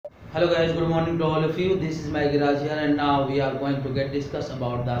Hello guys, good morning to all of you. This is Maggi here, and now we are going to get discuss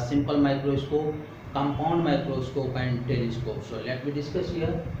about the simple microscope, compound microscope and telescope. So let me discuss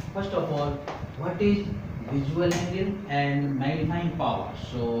here. First of all, what is visual angle and magnifying power?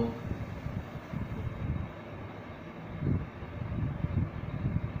 So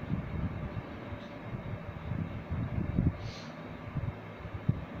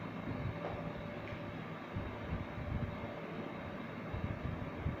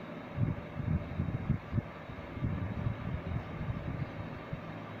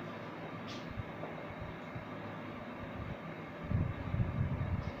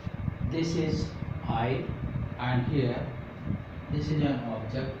this is eye, and here this is an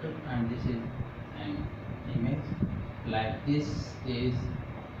object and this is an image. Like this is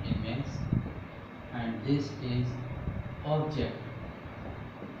image and this is object.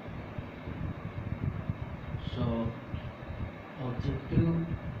 So objective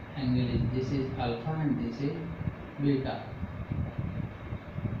angle is, this is alpha and this is beta.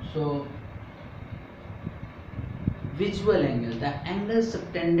 So visual angle, the angle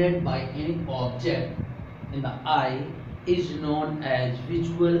subtended by any object in the eye is known as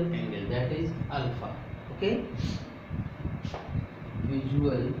visual angle, that is alpha. Okay,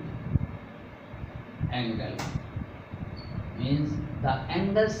 visual angle means the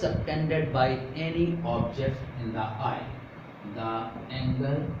angle subtended by any object in the eye. The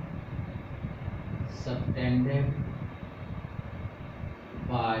angle subtended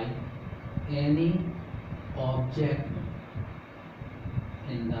by any object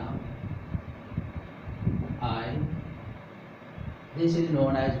in the eye, this is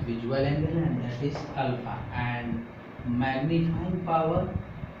known as visual angle and that is alpha. And magnifying power,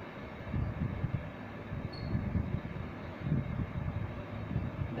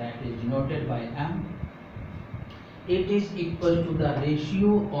 that is denoted by M. It is equal to the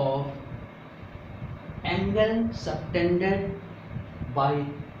ratio of angle subtended by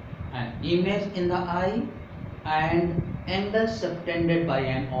an image in the eye and angle subtended by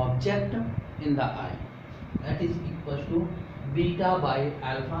an object in the eye, that is equal to beta by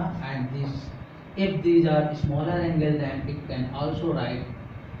alpha. And this, if these are smaller angle, then it can also write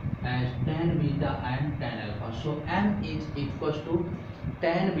as tan beta and tan alpha. So M is equal to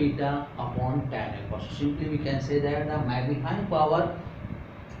tan beta upon tan alpha. So simply we can say that the magnifying power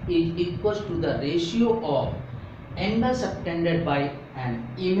is equal to the ratio of angle subtended by an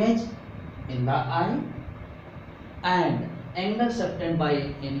image in the eye and angle subtended by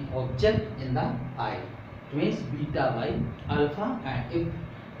any object in the eye. It means beta by alpha, and if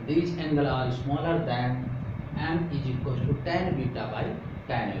these angles are smaller, then M is equal to tan beta by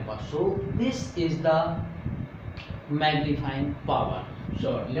tan alpha. So this is the magnifying power.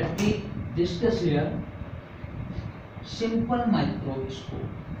 So let me discuss here simple microscope.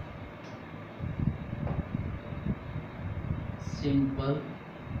 Simple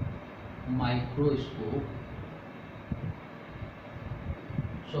microscope.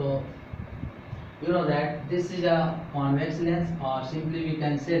 So you know that this is a convex lens, or simply we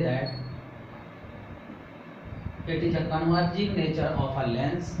can say that it is a converging nature of a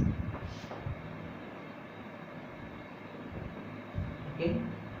lens. Okay,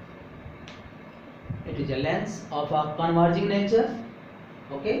 it is a lens of a converging nature.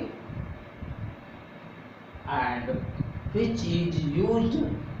 Okay, and which is used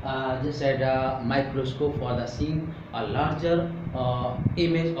just as a microscope for the seeing a larger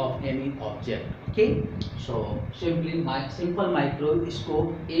image of any object. Okay, so simply my simple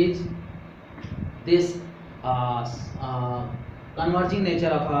microscope is this converging nature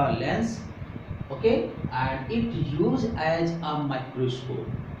of a lens. Okay, and it used as a microscope.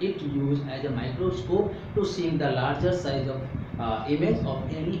 It used as a microscope to seeing the larger size of image of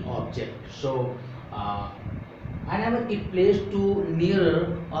any object. So whenever it placed to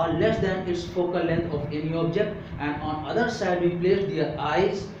nearer or less than its focal length of any object, and on other side we place their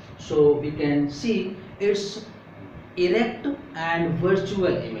eyes, so we can see its erect and virtual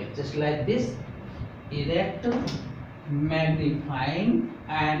image, just like this: erect, magnifying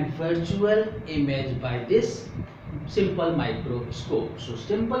and virtual image by this simple microscope. So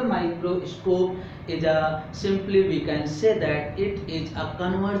simple microscope is a, simply we can say that it is a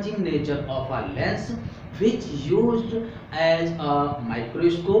converging nature of a lens which used as a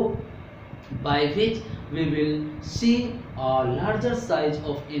microscope, by which we will see a larger size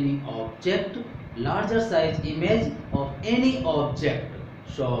of any object, larger size image of any object.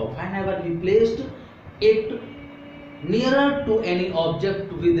 So whenever we placed it nearer to any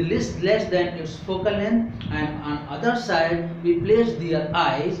object with less than its focal length, and on other side we place their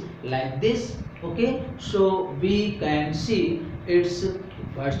eyes like this. Okay, so we can see its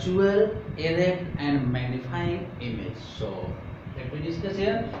virtual, erect and magnifying image. So let me discuss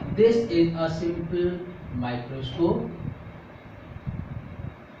here. This is a simple microscope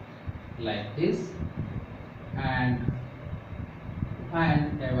like this, and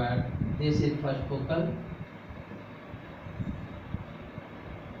whenever this is first focal,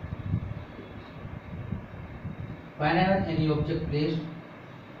 whenever any object placed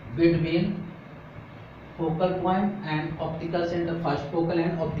between focal point and optical center, first focal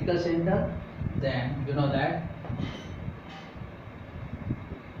and optical center, then you know that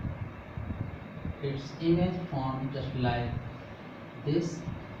its image formed just like this.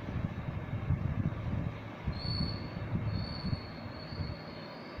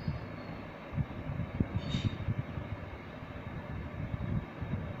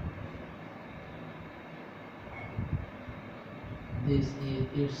 This is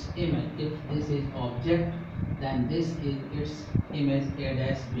its image. If this is object, then this is its image, A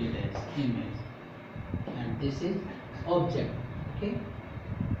dash B dash image, and this is object. Okay,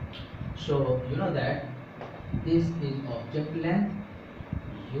 so you know that this is object length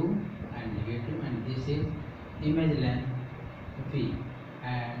U and negative, and this is image length V,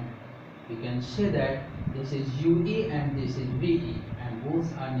 and we can say that this is UE and this is VE, and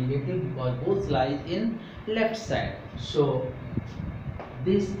both are negative because both lies in left side. So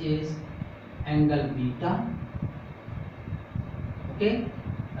this is angle beta. Okay,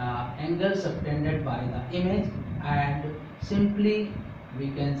 angle subtended by the image, and simply we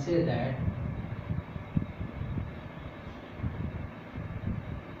can say that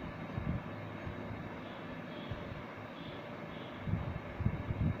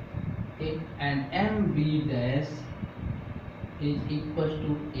and MB dash is equals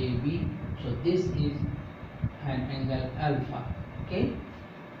to AB. So this is an angle alpha. Okay,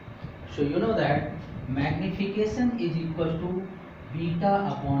 so you know that magnification is equal to beta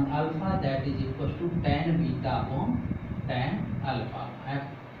upon alpha, that is equal to tan beta upon tan alpha,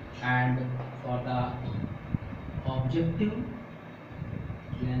 and for the objective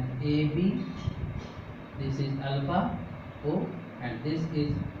length AB, this is alpha O and this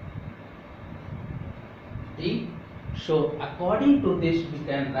is D. So according to this we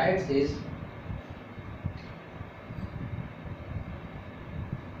can write this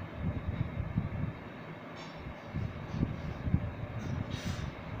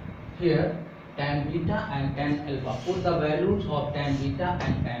here, tan beta and tan alpha. Put the values of tan beta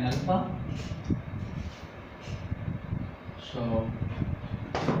and tan alpha. So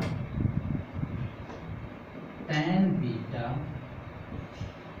tan beta,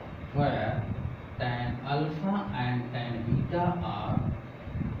 where tan alpha and tan beta are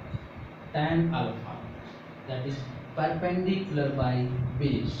tan alpha, that is perpendicular by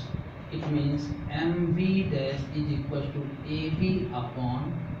base. It means MB dash is equal to AB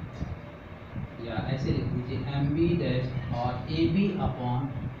upon, ऐसे लिख दीजिए MB dash और AB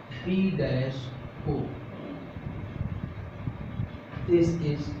upon B dash O. This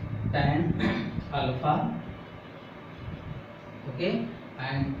is tan alpha. Okay,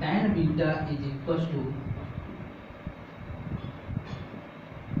 and tan beta is equal to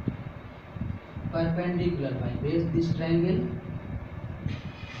perpendicular by base this triangle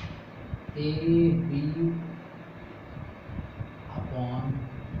AB upon,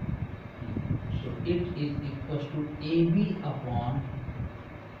 so it is equal to AB upon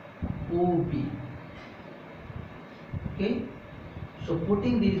OB. Okay, so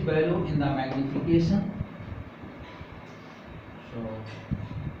putting this value in the magnification, so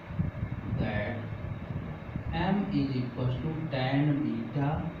that M is equal to tan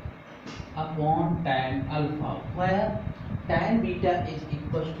beta upon tan alpha, where tan beta is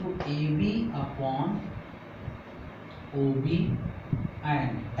equal to AB upon OB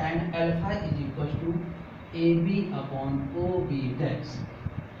and tan alpha is equal to AB upon OB dash.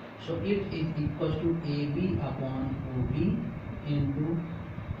 So it is equal to AB upon OB into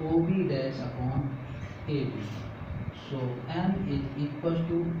OB dash upon AB. So M is equal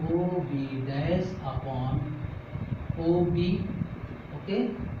to OB dash upon OB.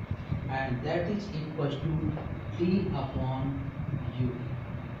 Okay, and that is equal to D upon U.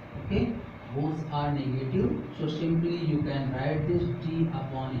 Okay, both are negative, so simply you can write this D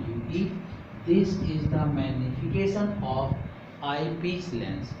upon UE. This is the magnification of eyepiece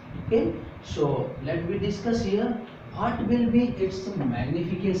lens. Okay, so let me discuss here what will be its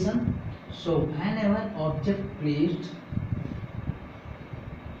magnification. So whenever object placed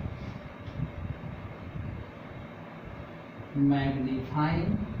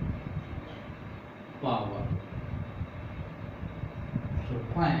magnifying power, so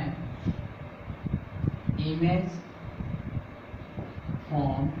when image form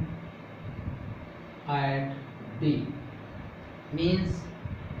at D means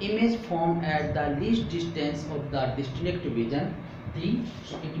image formed at the least distance of the distinct vision D.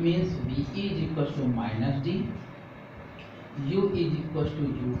 So it means VE is equals to minus D, U is equals to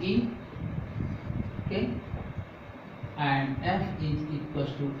UE, okay, and F is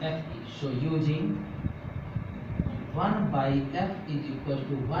equals to FE. So using 1 by F is equals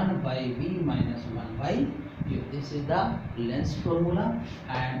to 1 by V minus 1 by U. This is the length formula,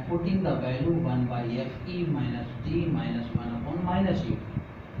 and putting the value 1 by Fe minus D minus 1 upon minus U.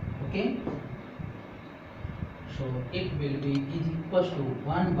 Okay. So it will be is equals to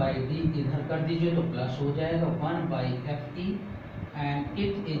 1 by D, इधर कर दीजिए तो plus हो जाएगा 1 by Fe, and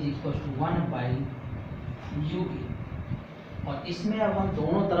it is equals to 1 by UE. और इसमें अब हम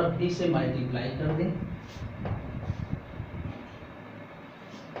दोनों तरफ D से मल्टीप्लाई कर दें,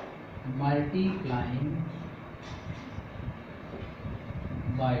 multiplying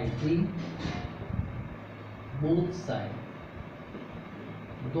by D both side,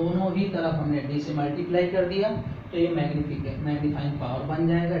 दोनों ही तरफ हमने D से मल्टीप्लाई कर दिया तो ये मैग्नीफाइंग पावर बन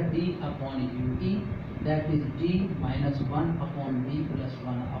जाएगा D upon UE, that is D minus 1 upon B plus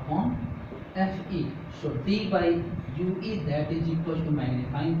 1 upon FE. So D by UE that is equal to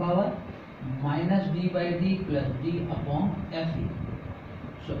magnifying power minus D by D plus D upon FE.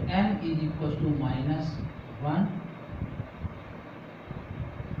 So M is equal to minus 1,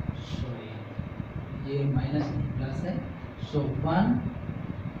 sorry ये minus plus है, सो 1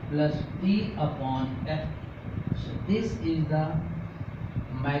 plus D upon F. So this is the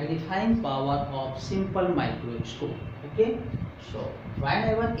magnifying power of simple microscope. Okay. So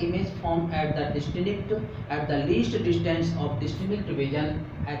whenever image formed at the least distance of distinct vision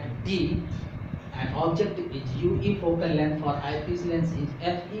at D, an object is UE, focal length for eyepiece lens is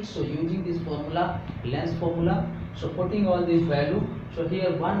FE. So using this formula, lens formula, so putting all this value, so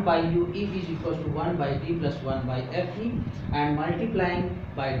here 1 by UE is equals to 1 by D plus 1 by FE, and multiplying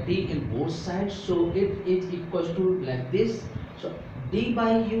by D in both sides, so it is equals to like this. So D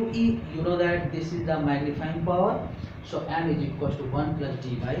by UE, you know that this is the magnifying power, so M is equals to 1 plus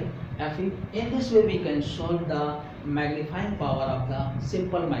D by FE. In this way we can solve the magnifying power of the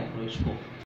simple microscope.